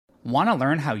Want to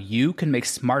learn how you can make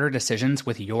smarter decisions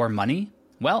with your money?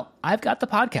 Well, I've got the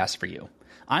podcast for you.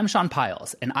 I'm Sean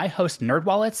Piles, and I host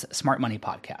NerdWallet's Smart Money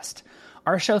Podcast.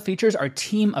 Our show features our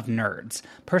team of nerds,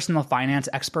 personal finance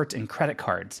experts in credit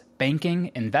cards,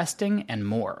 banking, investing, and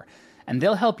more. And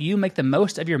they'll help you make the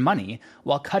most of your money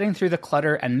while cutting through the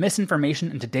clutter and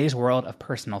misinformation in today's world of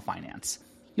personal finance.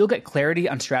 You'll get clarity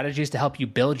on strategies to help you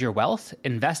build your wealth,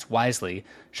 invest wisely,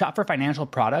 shop for financial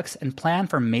products, and plan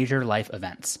for major life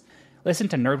events. Listen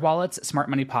to NerdWallet's Smart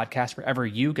Money Podcast wherever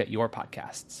you get your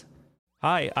podcasts.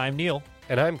 Hi, I'm Neil.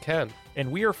 And I'm Ken.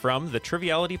 And we are from the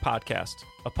Triviality Podcast,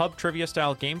 a pub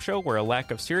trivia-style game show where a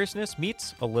lack of seriousness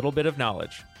meets a little bit of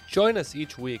knowledge. Join us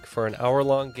each week for an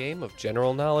hour-long game of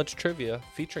general knowledge trivia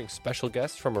featuring special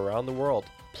guests from around the world,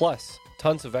 plus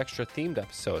tons of extra themed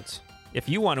episodes. If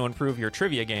you want to improve your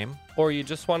trivia game, or you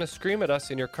just want to scream at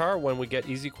us in your car when we get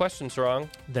easy questions wrong,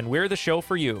 then we're the show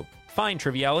for you. Find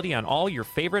Triviality on all your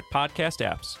favorite podcast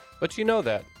apps. But you know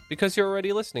that, because you're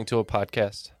already listening to a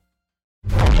podcast.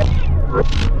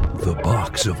 The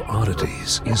Box of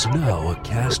Oddities is now a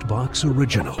CastBox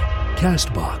original.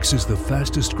 CastBox is the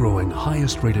fastest-growing,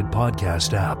 highest-rated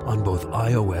podcast app on both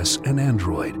iOS and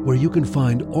Android, where you can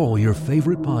find all your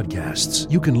favorite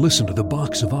podcasts. You can listen to The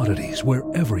Box of Oddities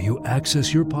wherever you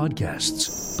access your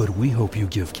podcasts. But we hope you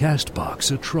give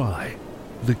CastBox a try.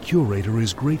 The curator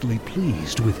is greatly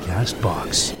pleased with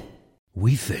CastBox.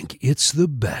 We think it's the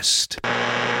best.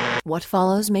 What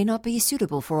follows may not be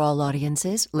suitable for all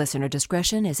audiences. Listener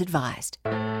discretion is advised.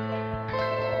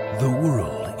 The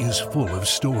world is full of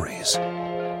stories.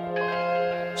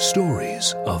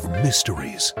 Stories of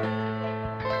mysteries,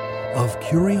 of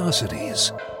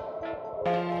curiosities,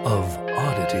 of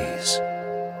oddities.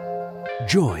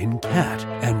 Join Kat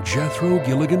and Jethro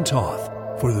Gilligan-Toth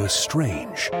for the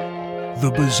strange,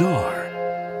 the bizarre,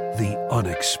 the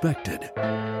unexpected,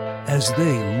 as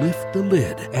they lift the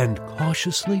lid and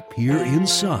cautiously peer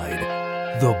inside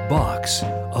the Box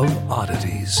of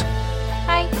Oddities.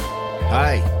 Hi.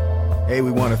 Hi. Hey,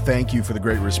 we want to thank you for the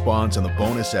great response on the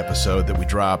bonus episode that we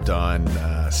dropped on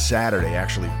Saturday,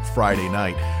 actually Friday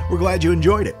night. We're glad you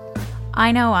enjoyed it.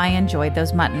 I know I enjoyed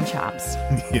those mutton chops.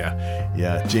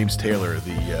 Yeah. James Taylor,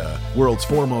 the world's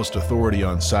foremost authority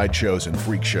on sideshows and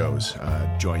freak shows,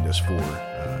 joined us for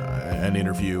an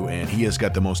interview, and he has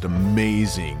got the most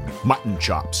amazing mutton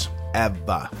chops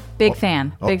ever. Big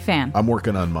fan. I'm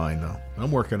working on mine, though.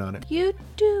 I'm working on it. You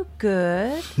do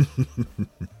good.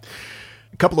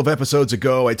 A couple of episodes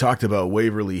ago, I talked about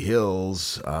Waverly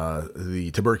Hills,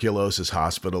 the tuberculosis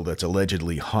hospital that's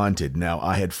allegedly haunted. Now,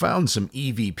 I had found some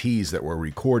EVPs that were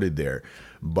recorded there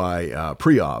by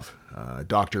Priov,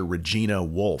 Dr. Regina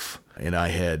Wolf, and I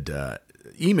had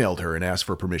emailed her and asked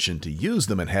for permission to use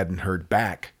them and hadn't heard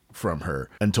back from her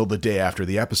until the day after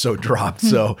the episode dropped.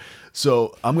 So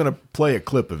I'm going to play a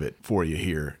clip of it for you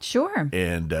here. Sure.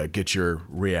 And get your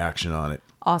reaction on it.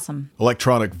 Awesome.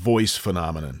 Electronic voice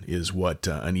phenomenon is what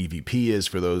an EVP is,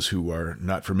 for those who are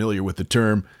not familiar with the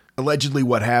term. Allegedly,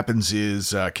 what happens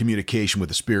is communication with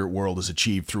the spirit world is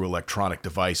achieved through electronic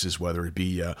devices, whether it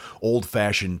be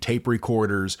old-fashioned tape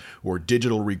recorders or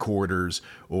digital recorders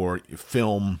or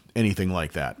film, anything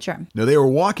like that. Sure. Now, they were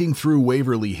walking through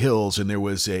Waverly Hills, and there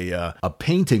was a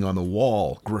painting on the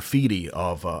wall, graffiti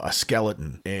of a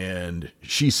skeleton. And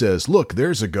she says, "Look,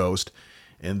 there's a ghost."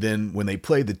 And then when they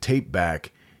play the tape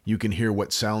back, you can hear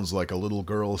what sounds like a little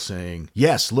girl saying,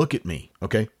 "Yes, look at me."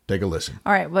 Okay, take a listen.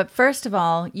 All right, but first of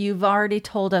all, you've already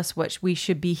told us what we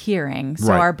should be hearing, so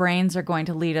Right. Our brains are going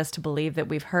to lead us to believe that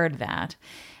we've heard that.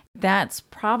 That's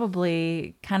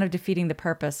probably kind of defeating the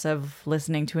purpose of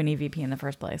listening to an EVP in the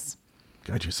first place.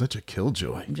 God, you're such a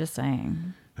killjoy. I'm just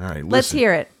saying. All right, listen. Let's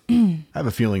hear it. I have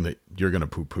a feeling that you're going to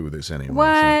poo-poo this anyway.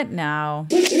 What? No.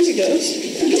 Look, there's a ghost.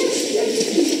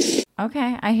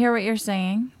 Okay, I hear what you're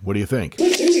saying. What do you think?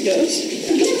 Look, there's a ghost.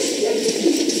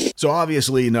 So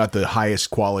obviously not the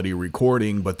highest quality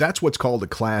recording, but that's what's called a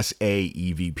Class A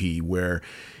EVP, where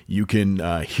you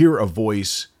can hear a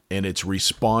voice and it's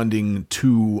responding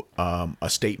to a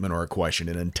statement or a question.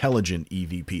 An intelligent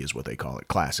EVP is what they call it,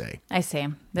 Class A. I see.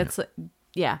 That's,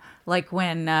 yeah, like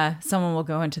when someone will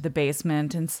go into the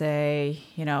basement and say,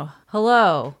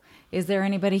 hello, is there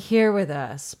anybody here with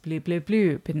us? Bloop, bloop,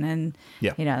 bloop. And then,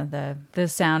 the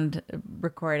sound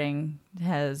recording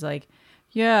has like,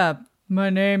 yeah, my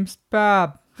name's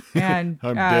Bob. And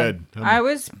I'm dead. I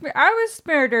was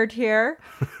murdered here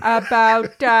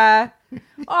about,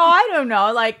 I don't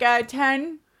know, like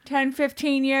 10,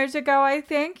 15 years ago, I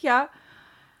think. Yeah.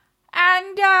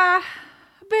 And I've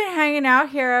been hanging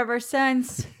out here ever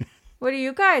since. What are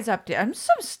you guys up to?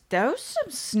 Those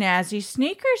some snazzy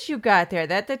sneakers you got there.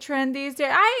 That the trend these days?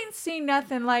 I ain't seen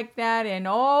nothing like that in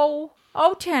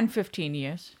 10, 15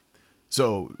 years.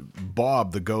 So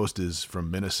Bob the ghost is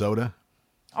from Minnesota?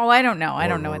 Oh, I don't know. I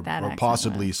don't know what that Or accent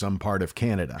possibly was. some part of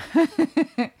Canada.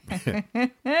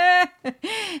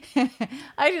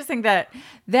 I just think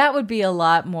that would be a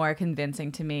lot more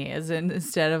convincing to me, as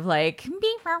instead of like,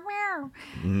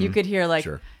 you could hear like,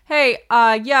 Sure. hey,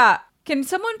 yeah, can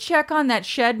someone check on that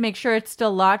shed, make sure it's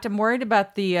still locked? I'm worried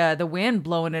about the wind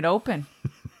blowing it open.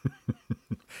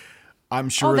 I'm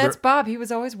sure. Oh, that's Bob. He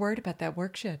was always worried about that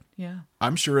work shed. Yeah.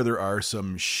 I'm sure there are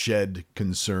some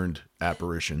shed-concerned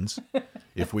apparitions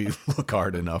if we look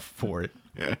hard enough for it.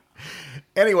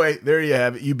 Anyway, there you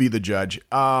have it. You be the judge.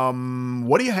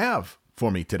 What do you have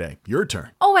for me today? Your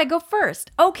turn. Oh, I go first.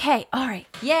 Okay. All right.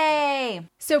 Yay.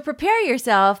 So prepare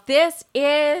yourself. This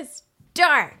is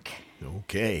dark.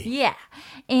 Okay. Yeah.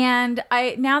 And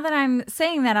now that I'm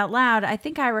saying that out loud, I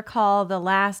think I recall the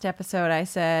last episode I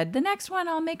said, the next one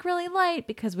I'll make really light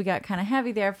because we got kind of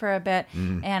heavy there for a bit.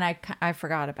 And I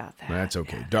forgot about that. That's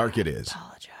okay. Dark it is.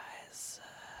 Apologize.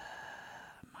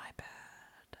 My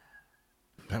bad.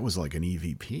 That was like an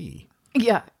EVP.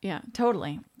 Yeah,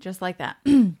 totally. Just like that.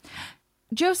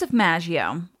 Joseph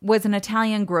Maggio was an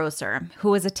Italian grocer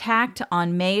who was attacked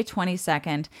on May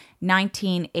 22nd,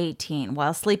 1918,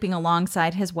 while sleeping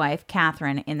alongside his wife,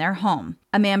 Catherine, in their home.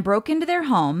 A man broke into their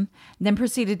home, then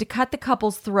proceeded to cut the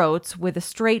couple's throats with a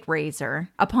straight razor.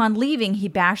 Upon leaving, he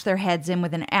bashed their heads in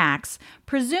with an axe,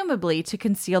 presumably to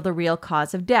conceal the real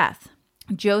cause of death.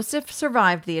 Joseph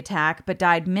survived the attack, but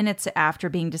died minutes after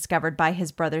being discovered by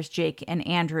his brothers Jake and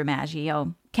Andrew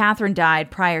Maggio. Catherine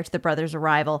died prior to the brothers'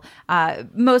 arrival,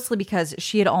 mostly because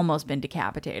she had almost been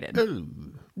decapitated. Ooh.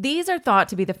 These are thought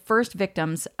to be the first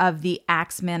victims of the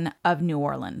Axemen of New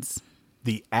Orleans.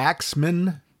 The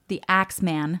Axeman? The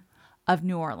Axeman of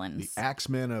New Orleans. The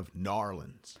Axeman of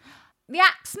Narlands. The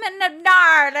Axemen of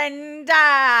Narland.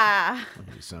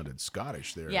 You sounded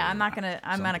Scottish there. Yeah, I'm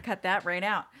gonna cut that right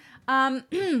out.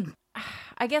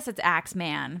 I guess it's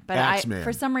Axeman, but Axeman.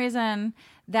 For some reason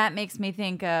that makes me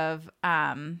think of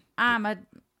I'm a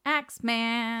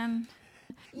Axeman.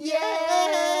 Yeah,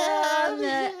 I'm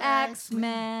the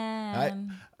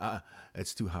Axeman.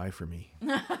 It's too high for me.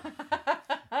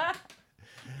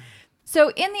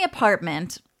 So in the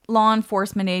apartment, law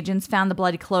enforcement agents found the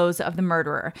bloody clothes of the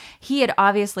murderer. He had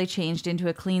obviously changed into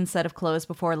a clean set of clothes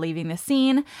before leaving the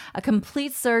scene. A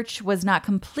complete search was not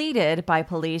completed by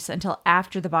police until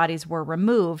after the bodies were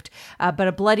removed, but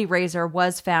a bloody razor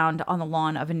was found on the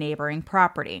lawn of a neighboring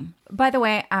property. By the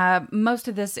way, most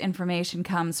of this information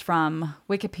comes from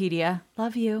Wikipedia,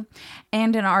 love you,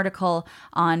 and an article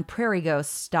on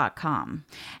prairieghosts.com.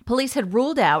 Police had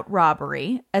ruled out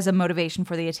robbery as a motivation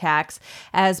for the attacks,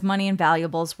 as money and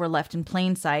valuables were left in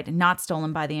plain sight and not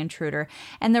stolen by the intruder,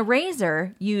 and the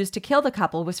razor used to kill the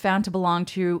couple was found to belong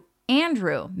to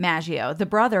Andrew Maggio, the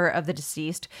brother of the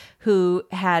deceased, who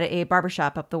had a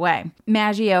barbershop up the way.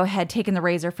 Maggio had taken the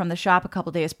razor from the shop a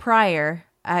couple days prior,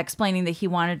 explaining that he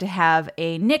wanted to have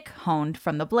a nick honed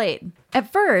from the blade.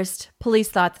 At first, police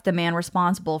thought that the man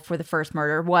responsible for the first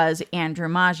murder was Andrew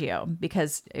Maggio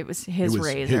because it was his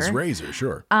razor. His razor,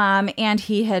 sure. And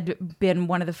he had been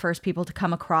one of the first people to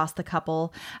come across the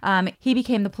couple. He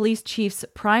became the police chief's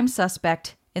prime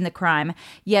suspect in the crime,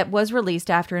 yet was released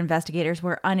after investigators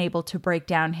were unable to break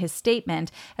down his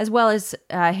statement, as well as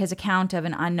his account of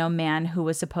an unknown man who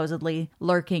was supposedly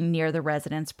lurking near the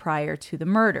residence prior to the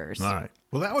murders. All right.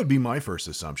 Well, that would be my first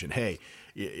assumption. Hey,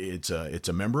 it's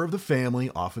a member of the family.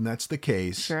 Often that's the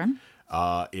case. Sure.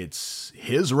 It's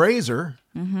his razor,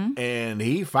 and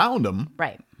he found him.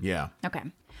 Right. Yeah. Okay.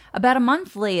 About a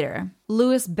month later,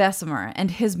 Louis Bessemer and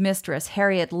his mistress,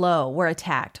 Harriet Lowe, were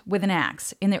attacked with an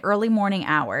axe in the early morning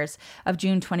hours of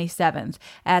June 27th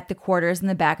at the quarters in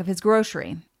the back of his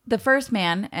grocery. The first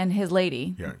man and his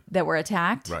lady that were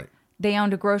attacked, they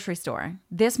owned a grocery store.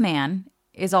 This man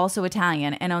is also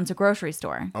Italian and owns a grocery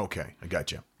store. Okay, I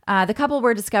got you. The couple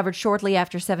were discovered shortly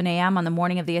after 7 a.m. on the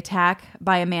morning of the attack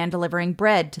by a man delivering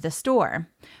bread to the store,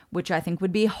 which I think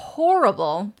would be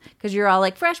horrible because you're all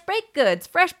like, fresh baked goods,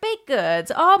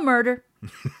 all murder.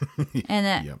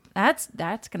 And that's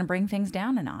going to bring things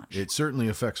down a notch. It certainly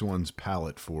affects one's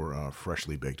palate for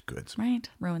freshly baked goods. Right.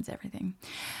 Ruins everything.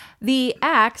 The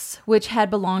axe, which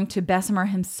had belonged to Bessemer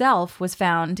himself, was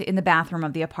found in the bathroom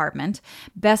of the apartment.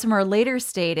 Bessemer later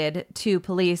stated to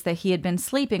police that he had been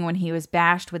sleeping when he was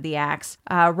bashed with the axe.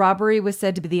 Robbery was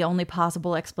said to be the only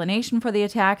possible explanation for the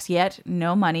attacks, yet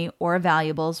no money or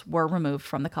valuables were removed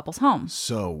from the couple's home.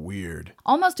 So weird.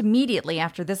 Almost immediately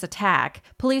after this attack,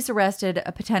 police arrested arrested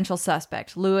a potential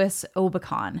suspect, Louis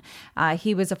Obicon.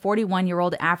 He was a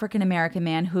 41-year-old African-American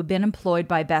man who had been employed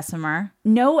by Bessemer.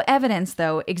 No evidence,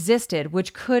 though, existed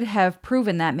which could have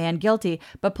proven that man guilty,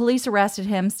 but police arrested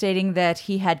him, stating that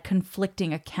he had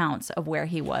conflicting accounts of where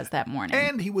he was that morning.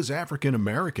 And he was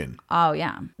African-American. Oh,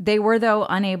 yeah. They were, though,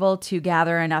 unable to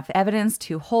gather enough evidence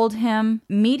to hold him.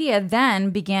 Media then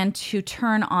began to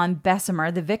turn on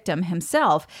Bessemer, the victim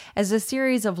himself, as a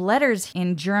series of letters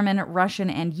in German, Russian,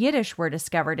 and Yiddish were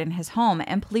discovered in his home,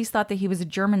 and police thought that he was a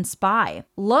German spy.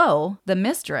 Lo, the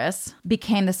mistress,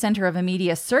 became the center of a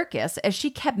media circus as she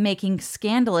kept making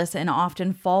scandalous and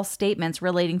often false statements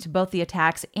relating to both the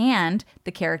attacks and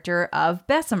the character of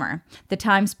Bessemer. The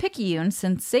Times-Picayune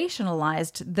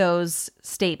sensationalized those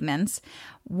statements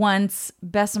once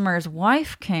Bessemer's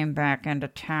wife came back into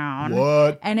town.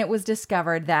 What? And it was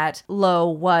discovered that Lo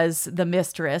was the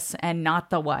mistress and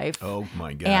not the wife. Oh,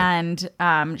 my God.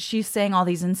 And she's saying all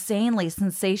these insanely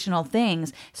sensational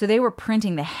things. So they were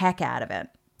printing the heck out of it.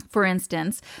 For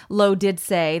instance, Lo did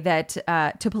say that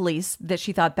to police that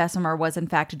she thought Bessemer was in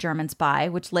fact a German spy,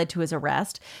 which led to his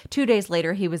arrest. 2 days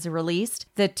later, he was released.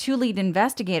 The 2 lead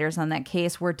investigators on that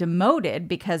case were demoted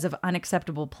because of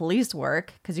unacceptable police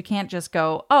work, because you can't just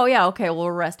go, oh yeah, okay, we'll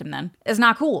arrest him then. It's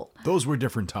not cool. Those were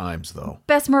different times, though.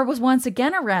 Bessemer was once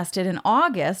again arrested in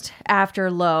August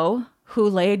after Lo, who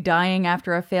lay dying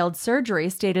after a failed surgery,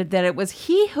 stated that it was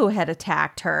he who had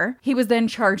attacked her. He was then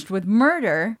charged with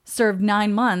murder, served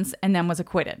 9 months, and then was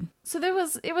acquitted. So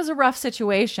it was a rough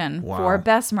situation for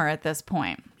Bessemer at this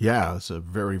point. Yeah, it's a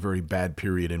very, very bad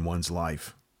period in one's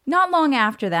life. Not long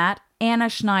after that, Anna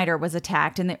Schneider was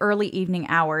attacked in the early evening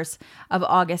hours of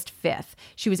August 5th.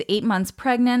 She was 8 months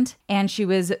pregnant, and she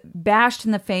was bashed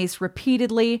in the face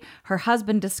repeatedly. Her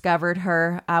husband discovered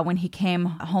her when he came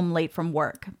home late from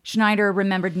work. Schneider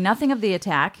remembered nothing of the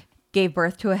attack, gave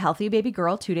birth to a healthy baby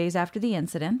girl 2 days after the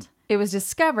incident. It was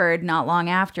discovered not long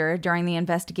after, during the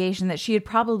investigation, that she had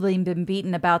probably been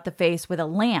beaten about the face with a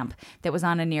lamp that was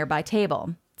on a nearby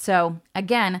table. So,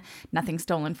 again, nothing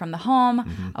stolen from the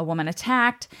home, a woman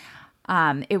attacked.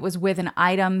 It was with an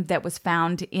item that was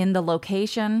found in the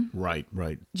location. Right.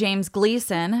 James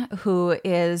Gleason, who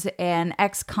is an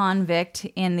ex-convict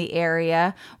in the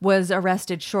area, was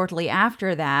arrested shortly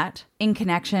after that in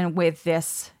connection with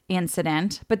this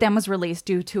incident, but then was released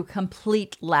due to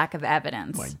complete lack of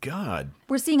evidence. My God.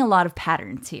 We're seeing a lot of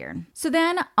patterns here. So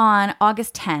then on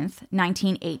August 10th,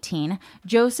 1918,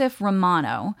 Joseph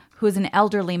Romano, who is an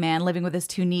elderly man living with his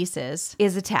 2 nieces,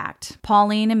 is attacked.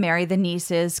 Pauline and Mary, the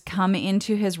nieces, come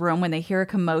into his room when they hear a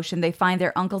commotion. They find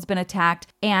their uncle's been attacked,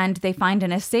 and they find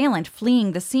an assailant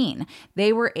fleeing the scene.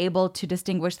 They were able to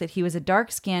distinguish that he was a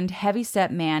dark-skinned,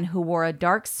 heavy-set man who wore a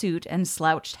dark suit and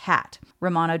slouched hat.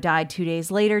 Romano died 2 days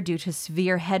later due to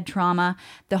severe head trauma.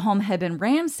 The home had been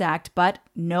ransacked, but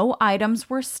no items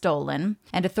were stolen,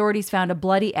 and authorities found a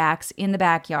bloody axe in the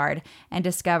backyard and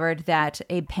discovered that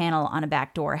a panel on a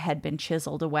back door had been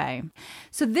chiseled away.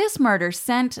 So this murder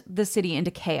sent the city into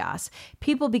chaos.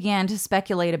 People began to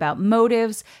speculate about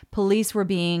motives. Police were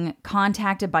being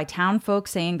contacted by town folk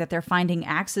saying that they're finding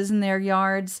axes in their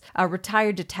yards. A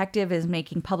retired detective is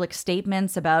making public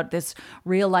statements about this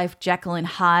real-life Jekyll and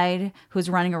Hyde who's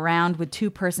running around with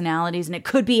 2 personalities, and it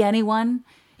could be anyone.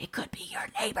 It could be your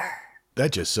neighbor.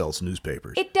 That just sells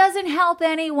newspapers. It doesn't help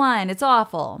anyone. It's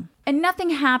awful. And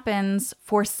nothing happens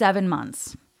for 7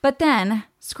 months. But then,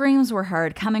 screams were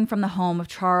heard coming from the home of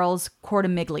Charles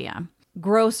Cortimiglia.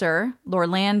 Grocer,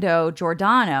 Lorlando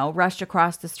Giordano, rushed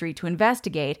across the street to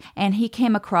investigate, and he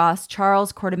came across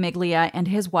Charles Cortimiglia and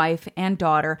his wife and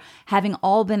daughter having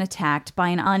all been attacked by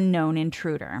an unknown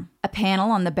intruder. A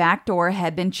panel on the back door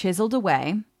had been chiseled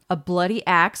away. A bloody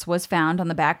axe was found on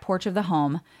the back porch of the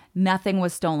home. Nothing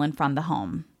was stolen from the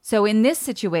home. So in this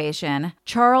situation,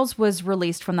 Charles was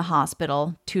released from the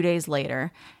hospital 2 days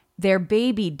later. Their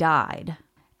baby died,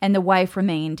 and the wife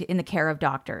remained in the care of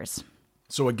doctors.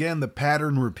 So again, the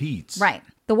pattern repeats. Right.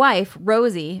 The wife,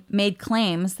 Rosie, made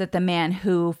claims that the man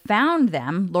who found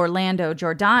them, Lorlando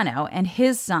Giordano, and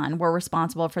his son were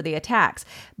responsible for the attacks.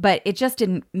 But it just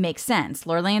didn't make sense.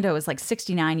 Lorlando is like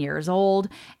 69 years old,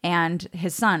 and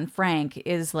his son, Frank,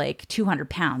 is like 200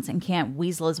 pounds and can't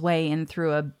weasel his way in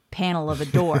through a panel of a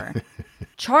door.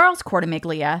 Charles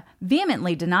Cortimiglia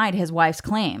vehemently denied his wife's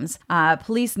claims.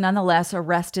 Police nonetheless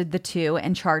arrested the 2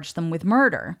 and charged them with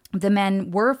murder. The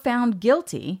men were found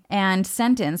guilty and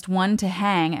sentenced, one to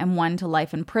hang and one to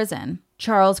life in prison.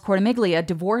 Charles Cortimiglia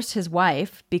divorced his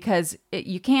wife because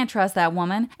you can't trust that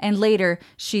woman. And later,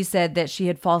 she said that she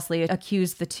had falsely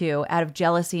accused the 2 out of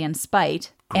jealousy and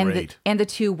spite. Great. And the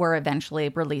 2 were eventually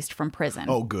released from prison.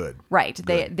 Oh, good. Right.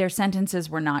 Their sentences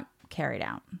were not carried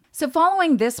out. So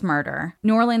following this murder,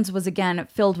 New Orleans was again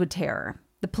filled with terror.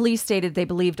 The police stated they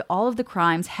believed all of the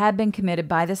crimes had been committed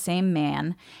by the same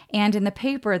man, and in the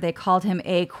paper they called him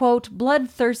a, quote,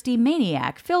 bloodthirsty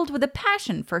maniac filled with a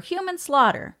passion for human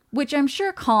slaughter, which I'm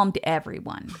sure calmed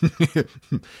everyone.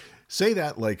 Say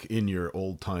that like in your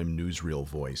old-time newsreel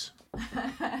voice.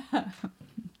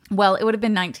 Well, it would have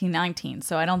been 1919,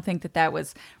 so I don't think that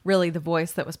was really the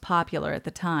voice that was popular at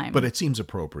the time. But it seems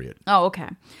appropriate. Oh, okay.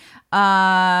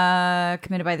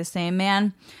 Committed by the same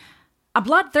man. A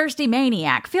bloodthirsty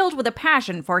maniac filled with a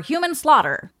passion for human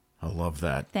slaughter. I love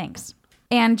that. Thanks.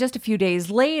 And just a few days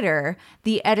later,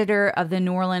 the editor of the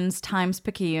New Orleans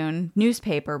Times-Picayune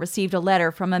newspaper received a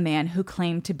letter from a man who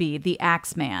claimed to be the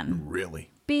Axeman.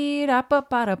 Really?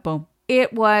 Beep-da-ba-ba-da-boom.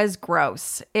 It was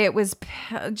gross. It was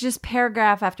just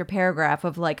paragraph after paragraph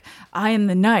of like, I am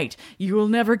the night. You will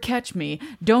never catch me.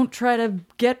 Don't try to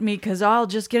get me because I'll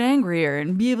just get angrier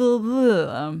and blah, blah,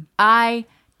 blah. I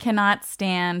cannot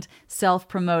stand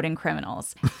self-promoting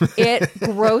criminals. It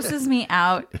grosses me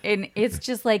out. And it's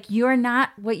just like, you're not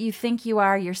what you think you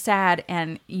are. You're sad,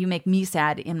 and you make me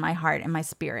sad in my heart and my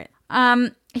spirit.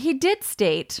 He did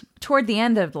state toward the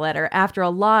end of the letter, after a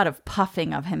lot of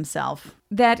puffing of himself,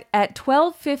 that at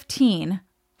 12:15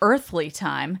 earthly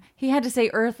time, he had to say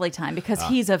earthly time because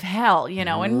he's of hell, you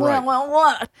know, and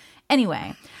right.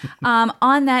 Anyway,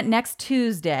 on that next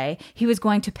Tuesday, he was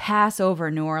going to pass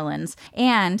over New Orleans,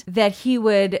 and that he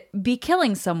would be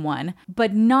killing someone,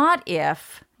 but not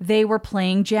if they were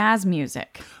playing jazz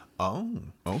music. Oh,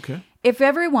 okay. If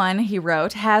everyone, he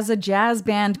wrote, has a jazz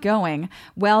band going,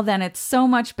 well, then it's so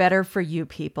much better for you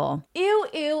people. Ew,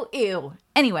 ew, ew.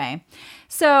 Anyway,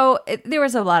 so there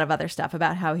was a lot of other stuff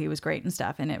about how he was great and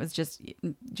stuff, and it was just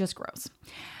gross.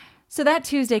 So that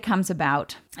Tuesday comes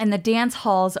about, and the dance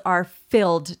halls are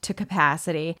filled to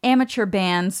capacity. Amateur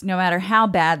bands, no matter how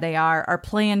bad they are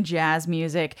playing jazz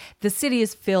music. The city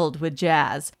is filled with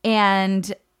jazz,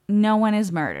 and no one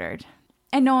is murdered.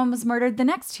 And no one was murdered the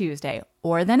next Tuesday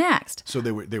or the next. So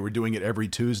they were doing it every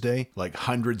Tuesday, like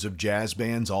hundreds of jazz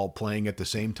bands all playing at the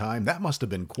same time. That must have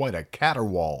been quite a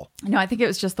caterwaul. No, I think it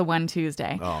was just the one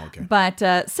Tuesday. Oh, okay.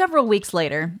 But several weeks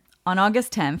later, on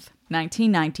August 10th,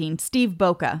 1919, Steve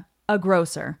Boca, a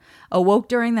grocer, awoke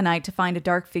during the night to find a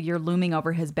dark figure looming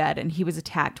over his bed, and he was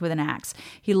attacked with an axe.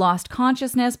 He lost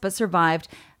consciousness but survived.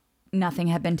 Nothing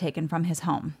had been taken from his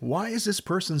home. Why is this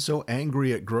person so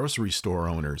angry at grocery store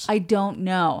owners? I don't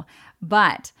know,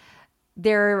 but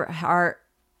we'll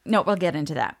get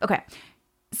into that. Okay.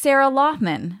 Sarah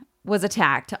Lohman was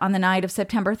attacked on the night of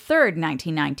September 3rd,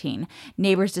 1919.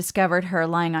 Neighbors discovered her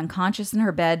lying unconscious in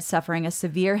her bed, suffering a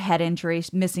severe head injury,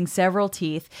 missing several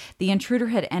teeth. The intruder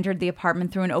had entered the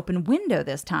apartment through an open window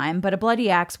this time, but a bloody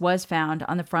axe was found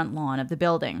on the front lawn of the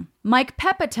building. Mike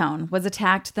Pepitone was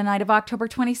attacked the night of October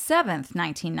 27th,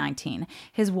 1919.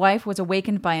 His wife was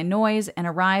awakened by a noise and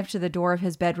arrived to the door of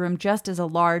his bedroom just as a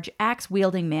large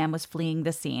axe-wielding man was fleeing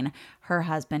the scene. Her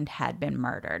husband had been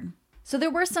murdered. So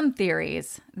there were some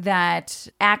theories that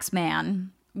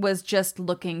Axeman was just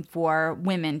looking for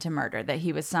women to murder, that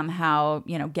he was somehow,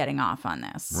 getting off on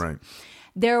this. Right.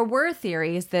 There were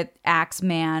theories that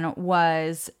Axeman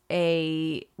was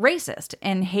a racist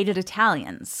and hated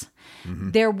Italians.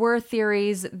 Mm-hmm. There were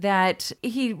theories that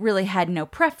he really had no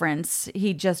preference.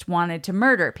 He just wanted to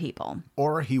murder people.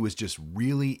 Or he was just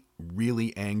really,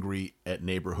 really angry at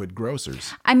neighborhood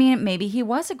grocers. I mean, maybe he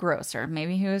was a grocer.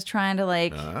 Maybe he was trying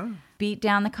to beat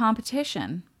down the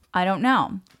competition. I don't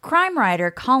know. Crime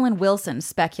writer Colin Wilson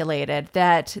speculated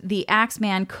that the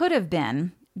Axeman could have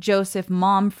been Joseph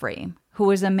Momfrey, who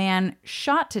was a man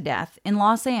shot to death in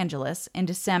Los Angeles in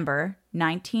December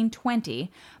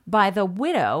 1920 by the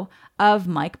widow of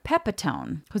Mike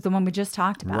Pepitone, who's the one we just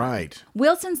talked about. Right.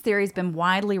 Wilson's theory has been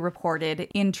widely reported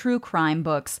in true crime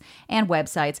books and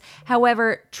websites.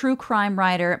 However, true crime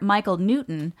writer Michael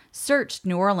Newton searched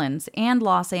New Orleans and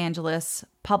Los Angeles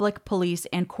public, police,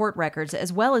 and court records,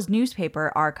 as well as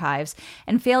newspaper archives,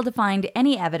 and failed to find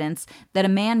any evidence that a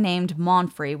man named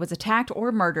Momfrey was attacked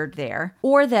or murdered there,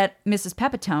 or that Mrs.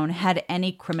 Pepitone had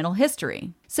any criminal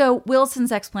history. So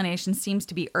Wilson's explanation seems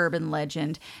to be urban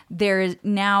legend. There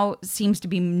now seems to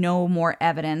be no more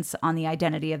evidence on the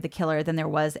identity of the killer than there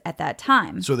was at that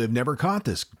time. So they've never caught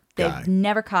this guy. They've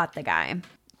never caught the guy.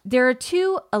 There are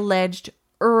two alleged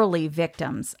early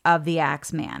victims of the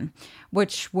Axeman,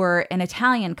 which were an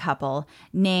Italian couple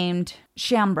named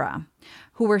Chambra,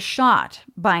 who were shot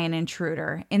by an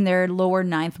intruder in their lower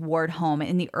 9th Ward home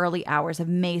in the early hours of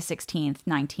May 16th,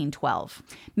 1912.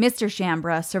 Mr.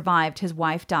 Chambra survived, his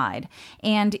wife died,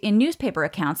 and in newspaper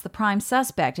accounts, the prime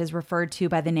suspect is referred to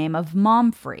by the name of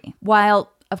Momfrey,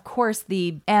 while of course,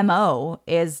 the MO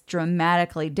is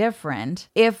dramatically different.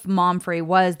 If Momfrey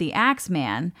was the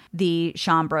Axeman, the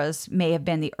Chambres may have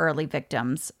been the early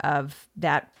victims of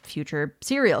that future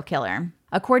serial killer.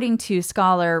 According to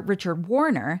scholar Richard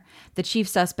Warner, the chief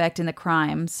suspect in the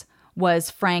crimes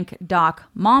was Frank Doc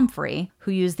Momfrey,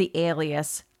 who used the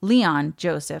alias Leon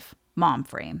Joseph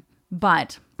Momfrey.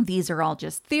 But these are all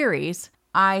just theories.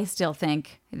 I still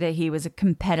think that he was a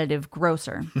competitive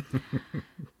grocer.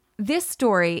 This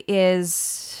story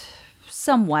is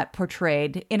somewhat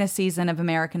portrayed in a season of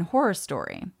American Horror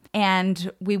Story.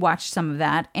 And we watched some of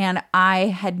that, and I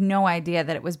had no idea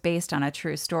that it was based on a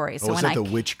true story. So was that the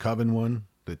Witch Coven one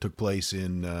that took place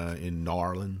in New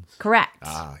Orleans? Correct.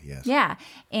 Ah, yes. Yeah.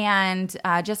 And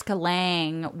Jessica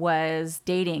Lange was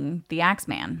dating the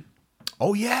Axeman.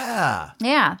 Oh, yeah.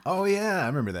 Yeah. Oh, yeah. I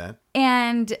remember that.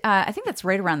 And I think that's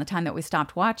right around the time that we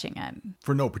stopped watching it.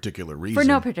 For no particular reason. For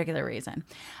no particular reason.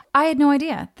 I had no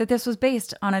idea that this was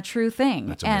based on a true thing.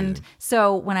 That's amazing. And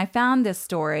so when I found this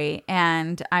story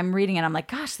and I'm reading it, I'm like,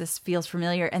 gosh, this feels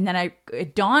familiar. And then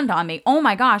it dawned on me, oh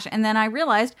my gosh. And then I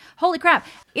realized, holy crap,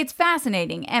 it's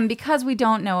fascinating. And because we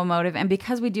don't know a motive and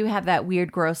because we do have that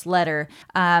weird, gross letter,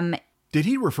 did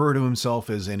he refer to himself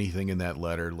as anything in that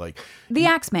letter? Like the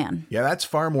Axeman. Yeah, that's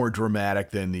far more dramatic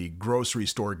than the grocery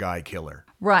store guy killer.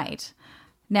 Right.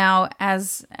 Now,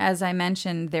 as I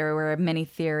mentioned, there were many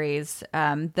theories.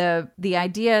 The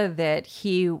idea that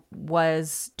he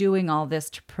was doing all this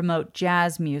to promote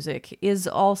jazz music is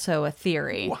also a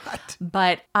theory. What?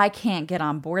 But I can't get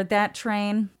on board that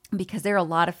train, because there are a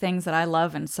lot of things that I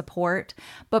love and support,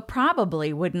 but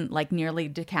probably wouldn't like nearly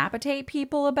decapitate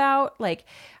people about. Like,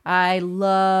 I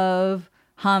love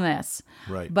hummus,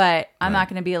 right? But I'm not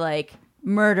going to be like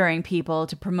murdering people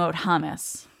to promote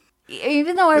hummus,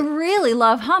 even though I really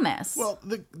love hummus. Well,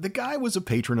 the guy was a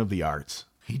patron of the arts.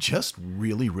 He just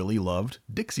really, really loved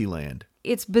Dixieland.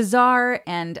 It's bizarre,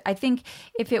 and I think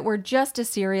if it were just a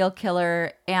serial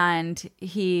killer and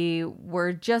he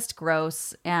were just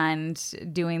gross and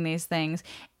doing these things,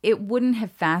 it wouldn't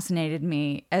have fascinated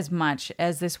me as much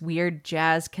as this weird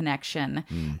jazz connection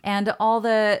and all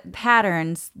the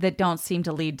patterns that don't seem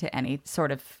to lead to any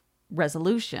sort of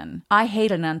resolution. I hate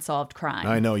an unsolved crime.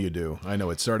 I know you do. I know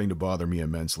it's starting to bother me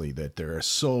immensely that there are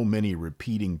so many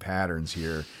repeating patterns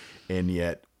here, and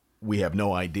yet we have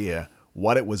no idea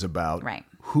what it was about, right,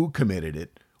 who committed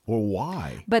it, or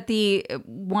why. But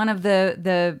one of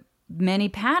the many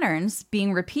patterns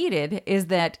being repeated is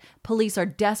that police are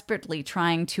desperately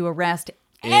trying to arrest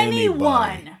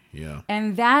anyone. Yeah.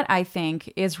 And that, I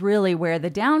think, is really where the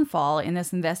downfall in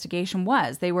this investigation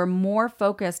was. They were more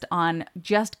focused on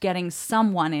just getting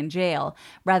someone in jail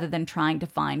rather than trying to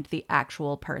find the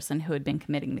actual person who had been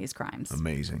committing these crimes.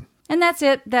 Amazing. And that's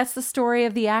it. That's the story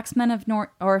of the Axeman of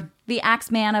the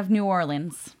Axeman of New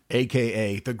Orleans,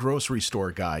 AKA the grocery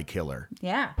store guy killer.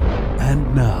 Yeah.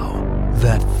 And now,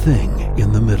 that thing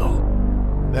in the middle.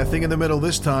 That thing in the middle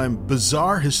this time,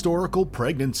 bizarre historical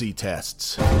pregnancy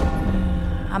tests.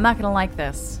 I'm not going to like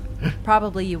this.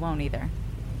 Probably you won't either.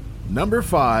 Number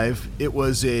 5, it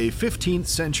was a 15th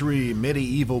century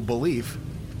medieval belief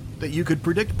that you could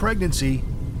predict pregnancy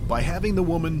by having the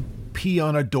woman pee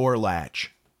on a door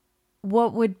latch.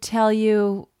 What would tell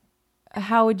you,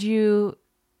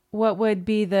 what would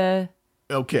be the...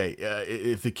 Okay,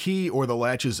 if the key or the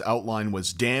latch's outline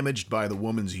was damaged by the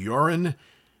woman's urine,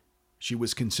 she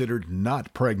was considered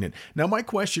not pregnant. Now, my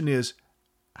question is,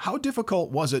 how difficult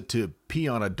was it to pee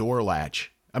on a door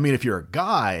latch? I mean, if you're a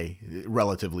guy,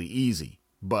 relatively easy.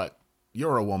 But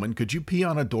you're a woman, could you pee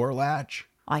on a door latch?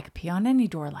 I could pee on any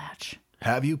door latch.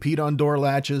 Have you peed on door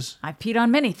latches? I've peed on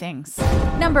many things.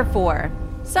 Number 4.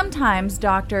 Sometimes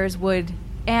doctors would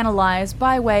analyze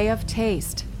by way of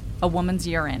taste a woman's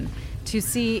urine to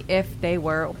see if they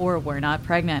were or were not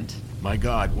pregnant. My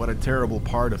God, what a terrible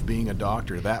part of being a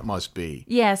doctor that must be.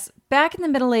 Yes, back in the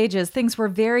Middle Ages, things were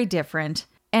very different,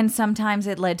 and sometimes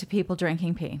it led to people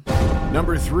drinking pee.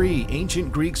 Number 3,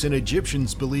 ancient Greeks and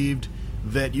Egyptians believed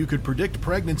that you could predict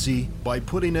pregnancy by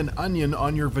putting an onion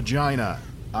on your vagina.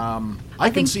 I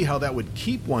can see how that would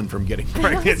keep one from getting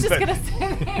pregnant. I was just going to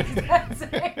say the exact same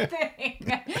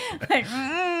thing. Like,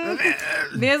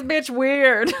 this bitch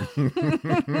weird.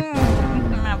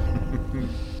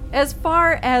 As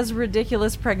far as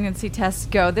ridiculous pregnancy tests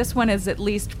go, this one is at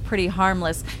least pretty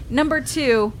harmless. Number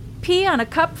 2, pee on a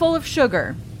cup full of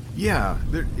sugar. Yeah,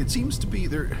 it seems to be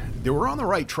they were on the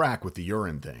right track with the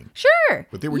urine thing. Sure.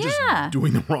 But they were just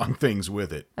doing the wrong things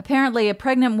with it. Apparently, a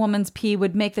pregnant woman's pee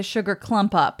would make the sugar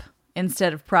clump up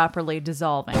instead of properly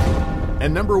dissolving.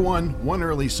 And number 1, one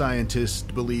early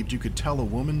scientist believed you could tell a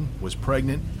woman was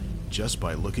pregnant just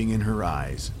by looking in her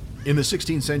eyes. In the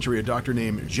 16th century, a doctor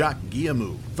named Jacques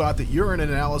Guillemot thought that urine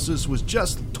analysis was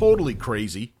just totally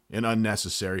crazy and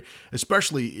unnecessary,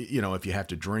 especially, if you have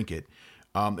to drink it.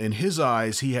 In his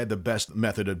eyes, he had the best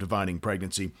method of divining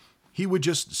pregnancy. He would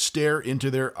just stare into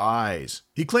their eyes.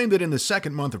 He claimed that in the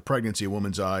second month of pregnancy, a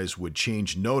woman's eyes would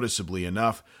change noticeably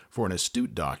enough for an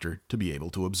astute doctor to be able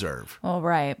to observe. Well,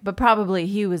 right. But probably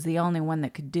he was the only one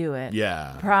that could do it.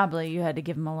 Yeah. Probably you had to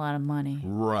give him a lot of money.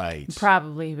 Right.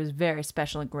 Probably he was very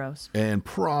special and gross. And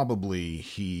probably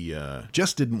he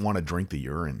just didn't want to drink the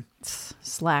urine.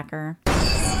 Slacker.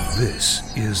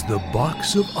 This is the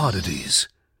Box of Oddities.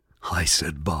 I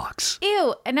said box.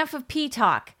 Ew, enough of pee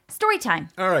talk. Story time.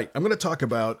 All right, I'm going to talk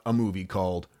about a movie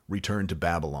called Return to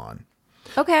Babylon.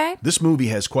 Okay. This movie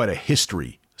has quite a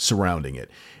history surrounding it,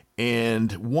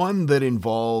 and one that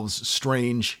involves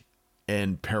strange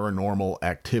and paranormal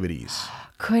activities.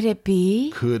 Could it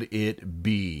be? Could it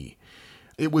be?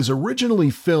 It was originally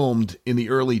filmed in the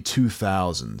early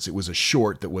 2000s. It was a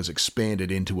short that was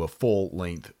expanded into a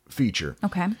full-length feature.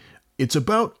 Okay. It's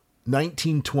about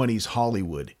 1920s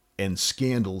Hollywood and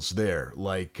scandals there,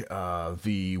 like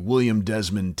the William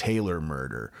Desmond Taylor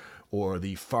murder or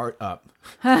the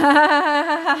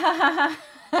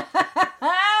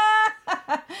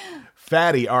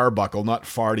Fatty Arbuckle, not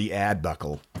Farty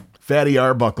Adbuckle. Fatty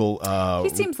Arbuckle. He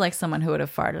seems like someone who would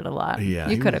have farted a lot. Yeah,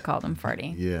 you could have called him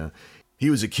Farty. Yeah. He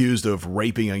was accused of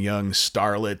raping a young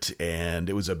starlet, and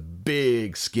it was a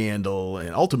big scandal,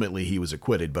 and ultimately he was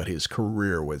acquitted, but his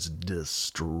career was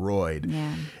destroyed.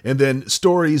 Yeah. And then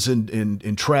stories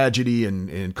and tragedy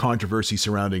and controversy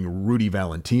surrounding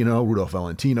Rudolph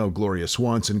Valentino, Gloria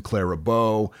Swanson, Clara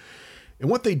Bow. And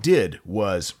what they did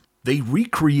was they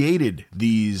recreated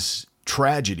these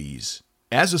tragedies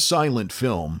as a silent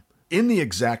film in the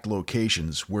exact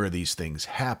locations where these things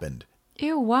happened.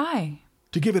 Ew, why?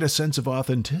 To give it a sense of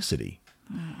authenticity.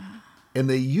 And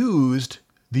they used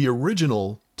the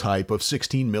original type of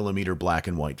 16 millimeter black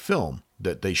and white film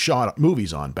that they shot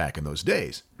movies on back in those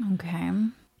days. Okay.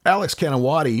 Alex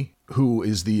Kanawati, who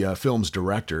is the film's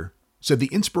director, said the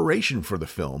inspiration for the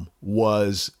film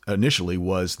was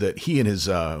that he and his,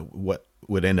 what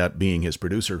would end up being his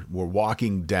producer, were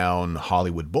walking down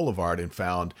Hollywood Boulevard and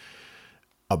found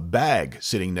a bag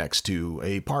sitting next to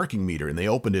a parking meter, and they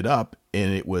opened it up,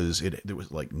 and there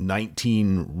was like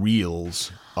 19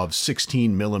 reels of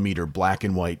 16 millimeter black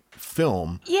and white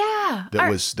film. Yeah.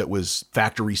 That was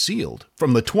factory sealed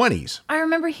from the 20s. I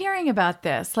remember hearing about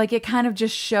this. Like it kind of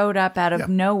just showed up out of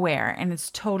nowhere, and it's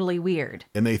totally weird.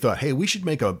 And they thought, hey, we should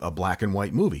make a black and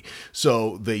white movie.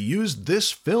 So they used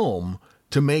this film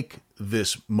to make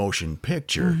this motion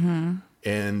picture. Mm-hmm.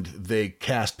 And they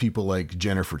cast people like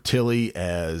Jennifer Tilly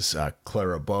as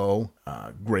Clara Bow.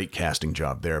 Great casting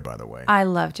job there, by the way. I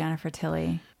love Jennifer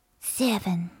Tilly.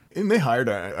 7. And they hired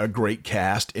a great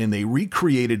cast, and they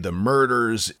recreated the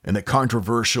murders and the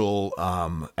controversial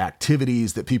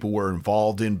activities that people were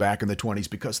involved in back in the 20s,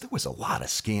 because there was a lot of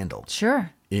scandal. Sure.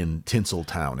 In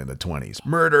Tinseltown in the 20s.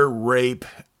 Murder, rape,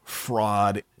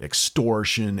 fraud,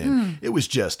 extortion, and it was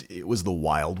the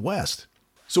Wild West.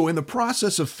 So in the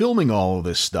process of filming all of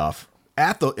this stuff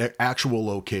at the actual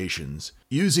locations,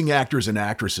 using actors and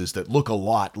actresses that look a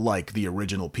lot like the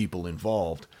original people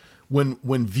involved, when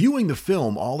viewing the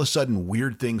film, all of a sudden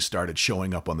weird things started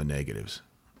showing up on the negatives.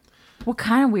 What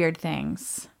kind of weird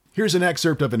things? Here's an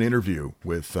excerpt of an interview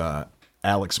with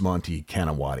Alex Monty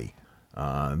Kanawati.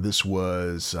 This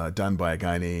was done by a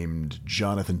guy named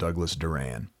Jonathan Douglas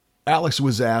Duran. Alex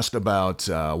was asked about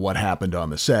what happened on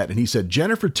the set, and he said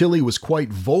Jennifer Tilly was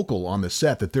quite vocal on the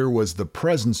set that there was the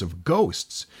presence of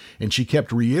ghosts, and she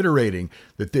kept reiterating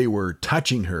that they were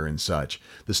touching her and such.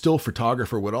 The still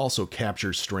photographer would also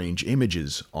capture strange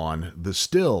images on the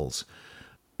stills.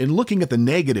 In looking at the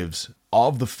negatives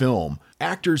of the film,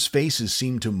 actors' faces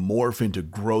seemed to morph into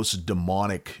gross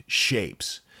demonic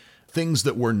shapes. Things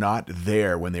that were not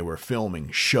there when they were filming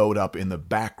showed up in the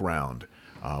background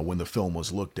when the film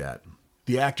was looked at.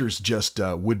 The actors just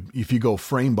would, if you go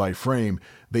frame by frame,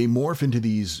 they morph into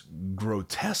these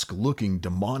grotesque-looking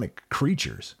demonic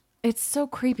creatures. It's so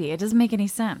creepy. It doesn't make any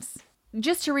sense.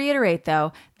 Just to reiterate,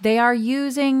 though, they are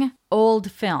using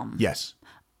old film. Yes.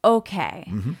 Okay.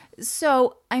 Mm-hmm.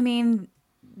 So, I mean,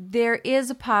 there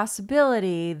is a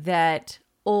possibility that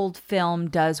old film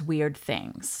does weird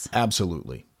things.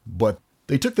 Absolutely. But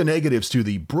they took the negatives to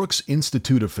the Brooks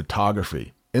Institute of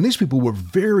Photography. And these people were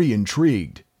very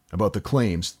intrigued about the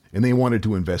claims, and they wanted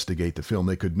to investigate the film.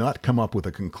 They could not come up with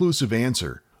a conclusive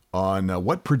answer on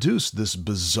what produced this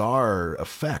bizarre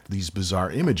effect, these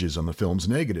bizarre images on the film's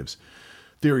negatives.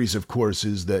 theories, of course,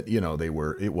 is that,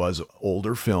 it was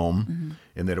older film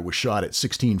and that it was shot at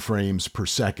 16 frames per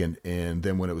second. And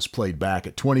then when it was played back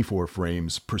at 24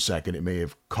 frames per second, it may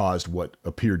have caused what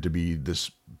appeared to be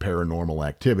this paranormal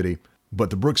activity. But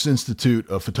the Brooks Institute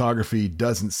of Photography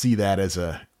doesn't see that as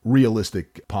a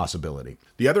realistic possibility.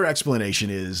 The other explanation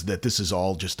is that this is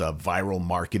all just a viral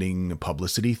marketing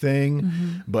publicity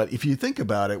thing. But if you think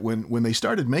about it, when they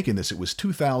started making this, it was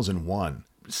 2001.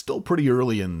 Still pretty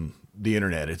early in the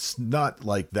internet. It's not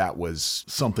like that was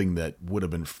something that would have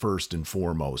been first and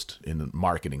foremost in the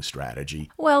marketing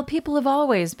strategy. Well, people have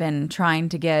always been trying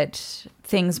to get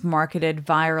things marketed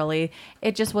virally.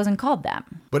 It just wasn't called that.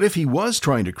 But if he was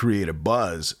trying to create a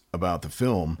buzz about the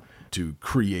film to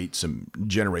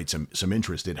generate some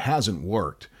interest, it hasn't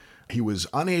worked. He was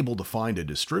unable to find a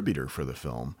distributor for the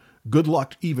film. Good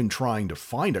luck even trying to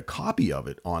find a copy of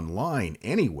it online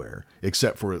anywhere,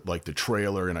 except for like the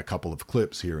trailer and a couple of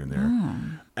clips here and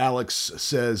there. Alex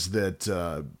says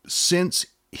that since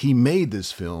he made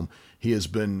this film, he has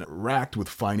been racked with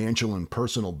financial and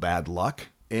personal bad luck,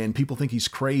 and people think he's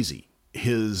crazy.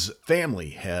 His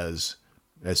family has,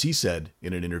 as he said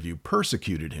in an interview,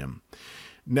 persecuted him.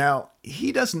 Now,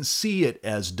 he doesn't see it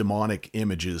as demonic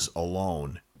images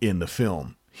alone in the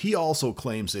film. He also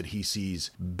claims that he sees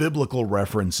biblical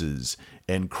references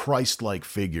and Christ-like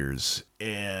figures.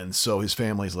 And so his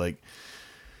family's like,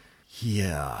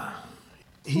 yeah,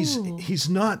 he's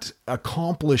not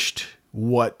accomplished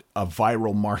what a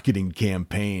viral marketing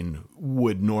campaign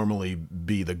would normally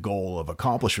be the goal of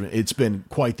accomplishment. It's been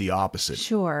quite the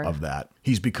opposite of that.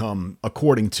 He's become,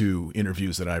 according to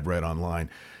interviews that I've read online,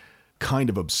 kind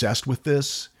of obsessed with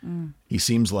this. He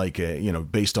seems like,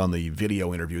 based on the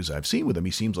video interviews I've seen with him,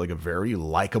 he seems like a very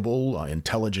likable,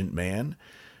 intelligent man.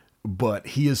 But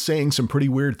he is saying some pretty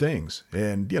weird things.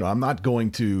 And, I'm not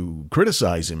going to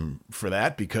criticize him for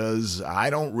that because I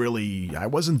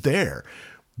wasn't there.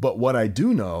 But what I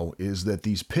do know is that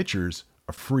these pictures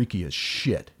are freaky as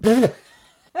shit. You're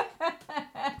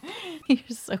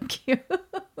so cute.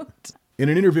 In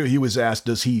an interview, he was asked,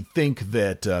 does he think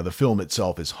that the film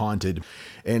itself is haunted?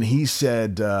 And he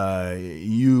said,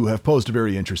 you have posed a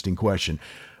very interesting question,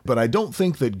 but I don't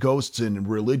think that ghosts and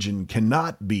religion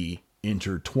cannot be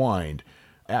intertwined.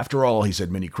 After all, he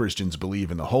said, many Christians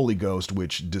believe in the Holy Ghost,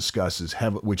 which is discussed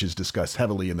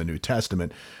heavily in the New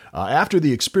Testament. After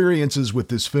the experiences with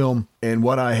this film and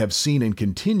what I have seen and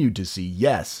continue to see,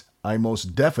 yes, I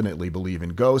most definitely believe in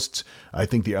ghosts. I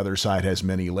think the other side has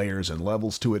many layers and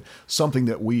levels to it, something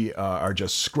that we are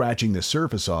just scratching the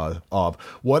surface of.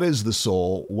 What is the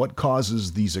soul? What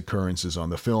causes these occurrences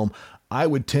on the film? I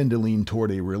would tend to lean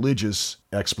toward a religious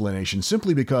explanation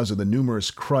simply because of the numerous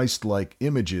Christ-like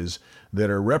images that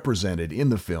are represented in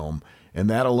the film, and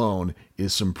that alone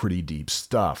is some pretty deep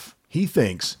stuff. He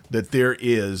thinks that there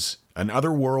is an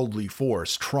otherworldly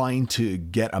force trying to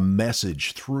get a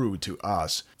message through to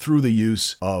us through the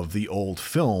use of the old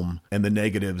film and the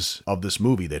negatives of this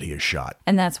movie that he has shot.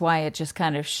 And that's why it just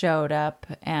kind of showed up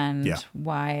and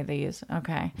why they use.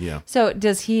 Okay. Yeah. So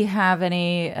does he have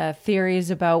any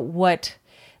theories about what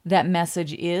that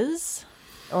message is?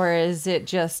 Or is it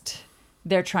just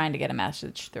they're trying to get a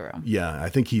message through? Yeah, I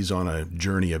think he's on a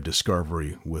journey of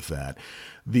discovery with that.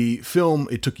 The film,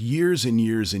 it took years and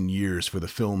years and years for the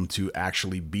film to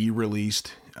actually be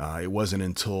released. It wasn't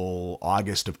until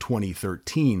August of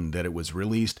 2013 that it was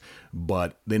released,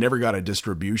 but they never got a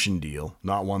distribution deal,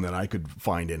 not one that I could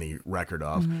find any record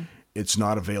of. It's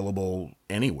not available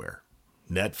anywhere.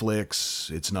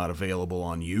 Netflix, it's not available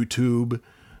on YouTube,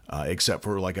 except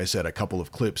for, like I said, a couple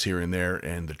of clips here and there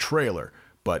and the trailer.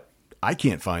 But I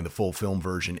can't find the full film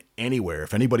version anywhere.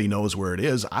 If anybody knows where it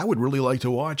is, I would really like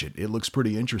to watch it. It looks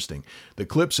pretty interesting. The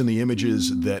clips and the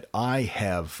images that I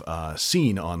have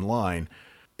seen online,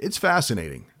 it's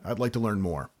fascinating. I'd like to learn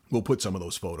more. We'll put some of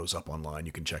those photos up online.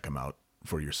 You can check them out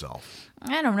for yourself.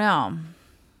 I don't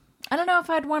know if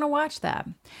I'd want to watch that.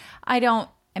 I don't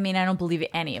believe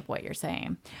any of what you're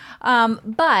saying.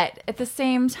 But at the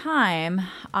same time,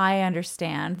 I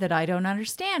understand that I don't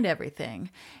understand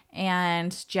everything.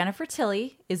 And Jennifer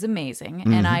Tilly is amazing.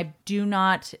 And I do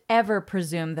not ever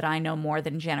presume that I know more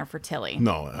than Jennifer Tilly.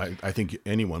 No, I think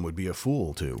anyone would be a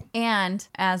fool to. And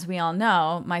as we all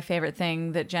know, my favorite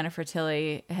thing that Jennifer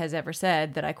Tilly has ever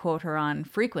said that I quote her on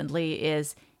frequently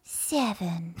is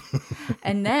 7.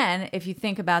 And then if you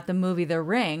think about the movie The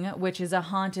Ring, which is a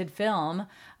haunted film,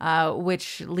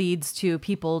 which leads to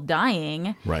people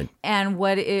dying. Right. And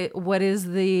what is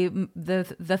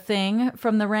the thing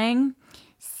from The Ring?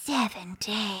 7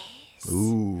 days.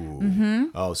 Ooh. Mm-hmm.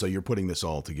 Oh, so you're putting this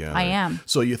all together. I am.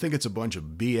 So you think it's a bunch of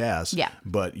BS, Yeah.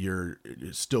 but you're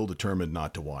still determined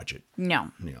not to watch it.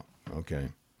 No. Yeah. Okay.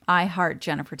 I heart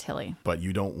Jennifer Tilly. But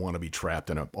you don't want to be trapped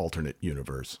in an alternate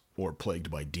universe or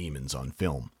plagued by demons on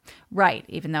film. Right,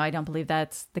 even though I don't believe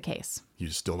that's the case. You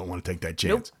still don't want to take that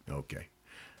chance? Nope. Okay.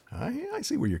 I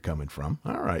see where you're coming from.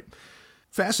 All right.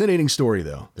 Fascinating story,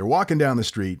 though. They're walking down the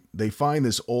street. They find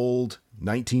this old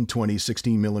 1920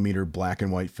 16mm black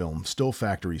and white film, still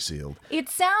factory sealed. It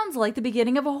sounds like the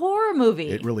beginning of a horror movie.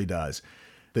 It really does.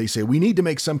 They say, we need to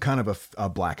make some kind of a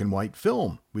black and white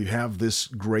film. We have this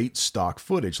great stock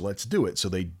footage. Let's do it. So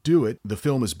they do it. The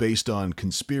film is based on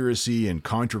conspiracy and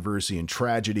controversy and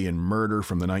tragedy and murder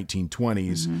from the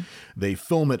 1920s. Mm-hmm. They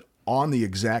film it on the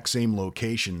exact same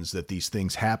locations that these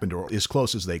things happened, or as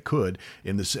close as they could,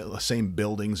 in the same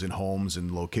buildings and homes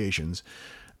and locations.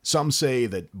 Some say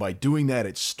that by doing that,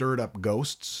 it stirred up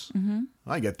ghosts. Mm-hmm.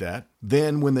 I get that.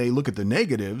 Then when they look at the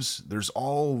negatives, there's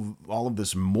all of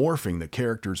this morphing. The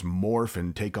characters morph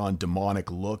and take on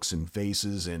demonic looks and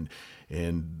faces. And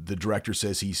the director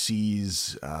says he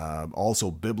sees also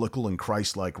biblical and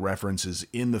Christ-like references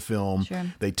in the film.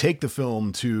 Sure. They take the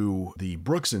film to the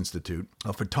Brooks Institute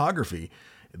of Photography.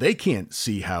 They can't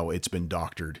see how it's been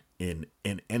doctored in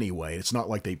any way. It's not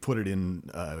like they put it in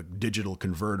a digital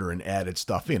converter and added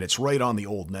stuff in. It's right on the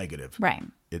old negative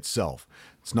itself.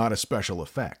 It's not a special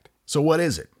effect. So what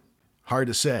is it? Hard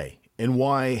to say. And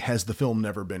why has the film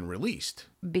never been released?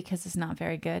 Because it's not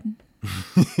very good.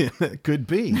 It could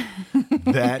be.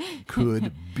 That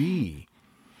could be.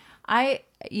 I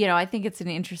think it's an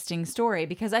interesting story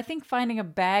because I think finding a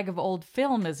bag of old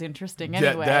film is interesting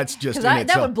anyway. That's just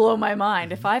that would blow my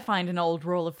mind if I find an old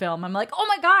roll of film. I'm like, oh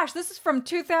my gosh, this is from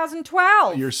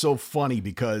 2012. You're so funny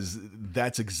because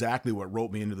that's exactly what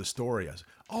wrote me into the story. I was,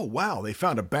 oh wow, they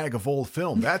found a bag of old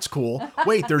film. That's cool.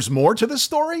 Wait, there's more to the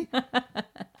story?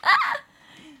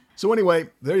 So anyway,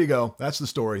 there you go. That's the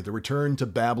story. The Return to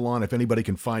Babylon. If anybody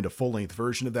can find a full-length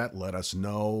version of that, let us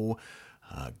know.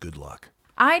 Good luck.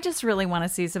 I just really want to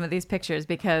see some of these pictures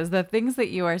because the things that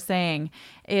you are saying,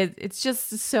 it's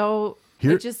just so,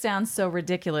 it just sounds so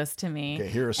ridiculous to me. Okay,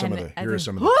 here are some of the.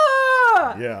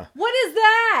 Yeah. What is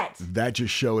that? That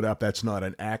just showed up. That's not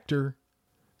an actor.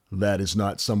 That is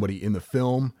not somebody in the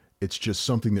film. It's just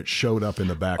something that showed up in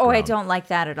the background. Oh, I don't like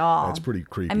that at all. That's pretty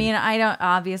creepy. I mean, I don't,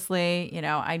 obviously,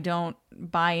 I don't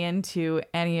buy into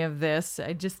any of this.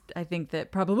 I think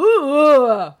that probably,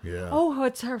 yeah. Oh,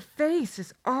 it's her face.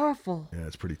 It's awful. Yeah,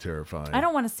 it's pretty terrifying. I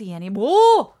don't want to see any.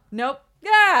 Oh, nope.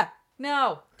 Yeah.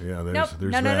 No. Yeah, there's nope.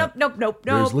 there's no, that. Nope.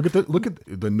 Look at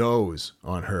the nose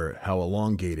on her, how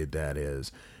elongated that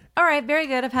is. All right, very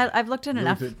good. I've looked at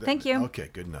enough. Thank you. Okay,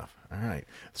 good enough. All right.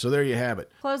 So there you have it.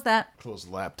 Close that. Close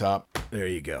the laptop. There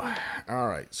you go. All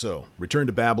right. So Return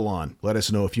to Babylon. Let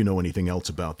us know if you know anything else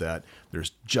about that.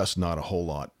 There's just not a whole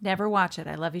lot. Never watch it.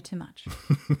 I love you too much.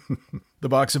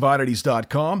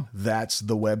 TheBoxOfOddities.com. That's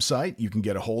the website. You can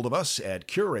get a hold of us at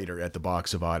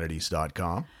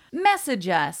curator@TheBoxOfOddities.com. Message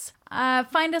us.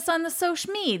 Find us on the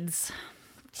social meds.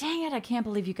 Dang it, I can't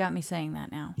believe you got me saying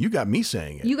that now. You got me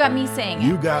saying it. You got me saying it.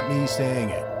 You got me saying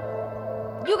it.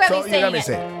 You got me saying it.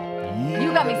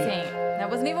 You got me saying it. That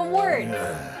wasn't even words.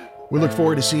 We look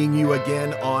forward to seeing you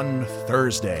again on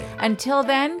Thursday. Until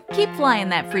then, keep flying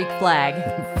that freak flag.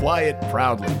 Fly it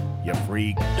proudly, you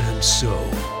freak. And so,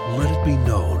 let it be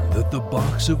known that the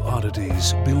Box of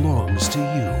Oddities belongs to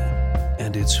you,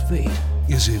 and its fate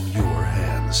is in your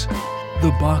hands.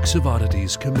 The Box of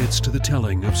Oddities commits to the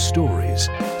telling of stories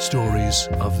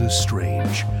of the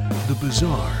strange, the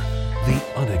bizarre, the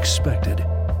unexpected.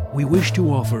 We wish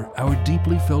to offer our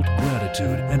deeply felt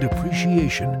gratitude and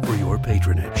appreciation for your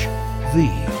patronage.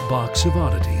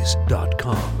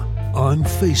 TheBoxOfOddities.com. On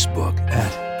Facebook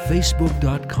at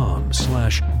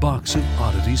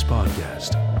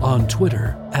facebook.com/BoxOfOdditiesPodcast. On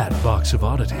Twitter at Box of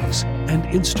Oddities. And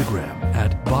Instagram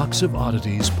at Box of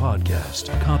Oddities Podcast.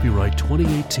 Copyright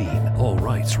 2018. All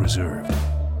rights reserved.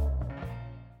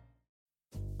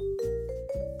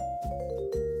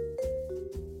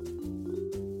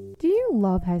 Do you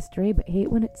love history but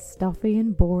hate when it's stuffy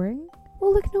and boring?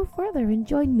 Well, look no further and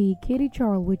join me, Katie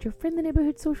Charlwood, your friendly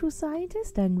neighbourhood social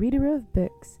scientist and reader of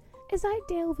books, as I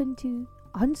delve into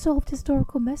unsolved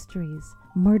historical mysteries,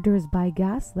 murders by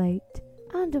gaslight,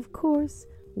 and of course,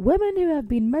 women who have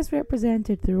been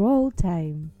misrepresented through all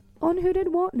time. On Who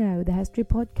Did What Now, the history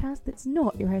podcast that's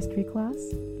not your history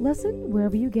class. Listen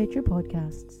wherever you get your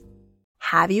podcasts.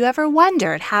 Have you ever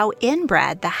wondered how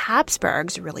inbred the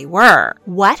Habsburgs really were?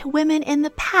 What women in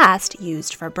the past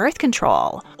used for birth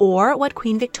control? Or what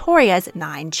Queen Victoria's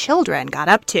 9 children got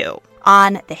up to?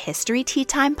 On the History Tea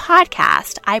Time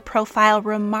podcast, I profile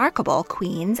remarkable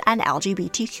queens and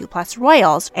LGBTQ+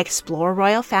 royals, explore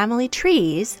royal family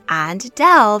trees, and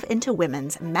delve into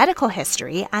women's medical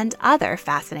history and other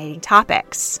fascinating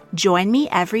topics. Join me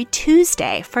every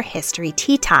Tuesday for History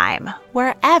Tea Time,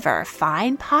 wherever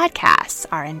fine podcasts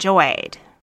are enjoyed.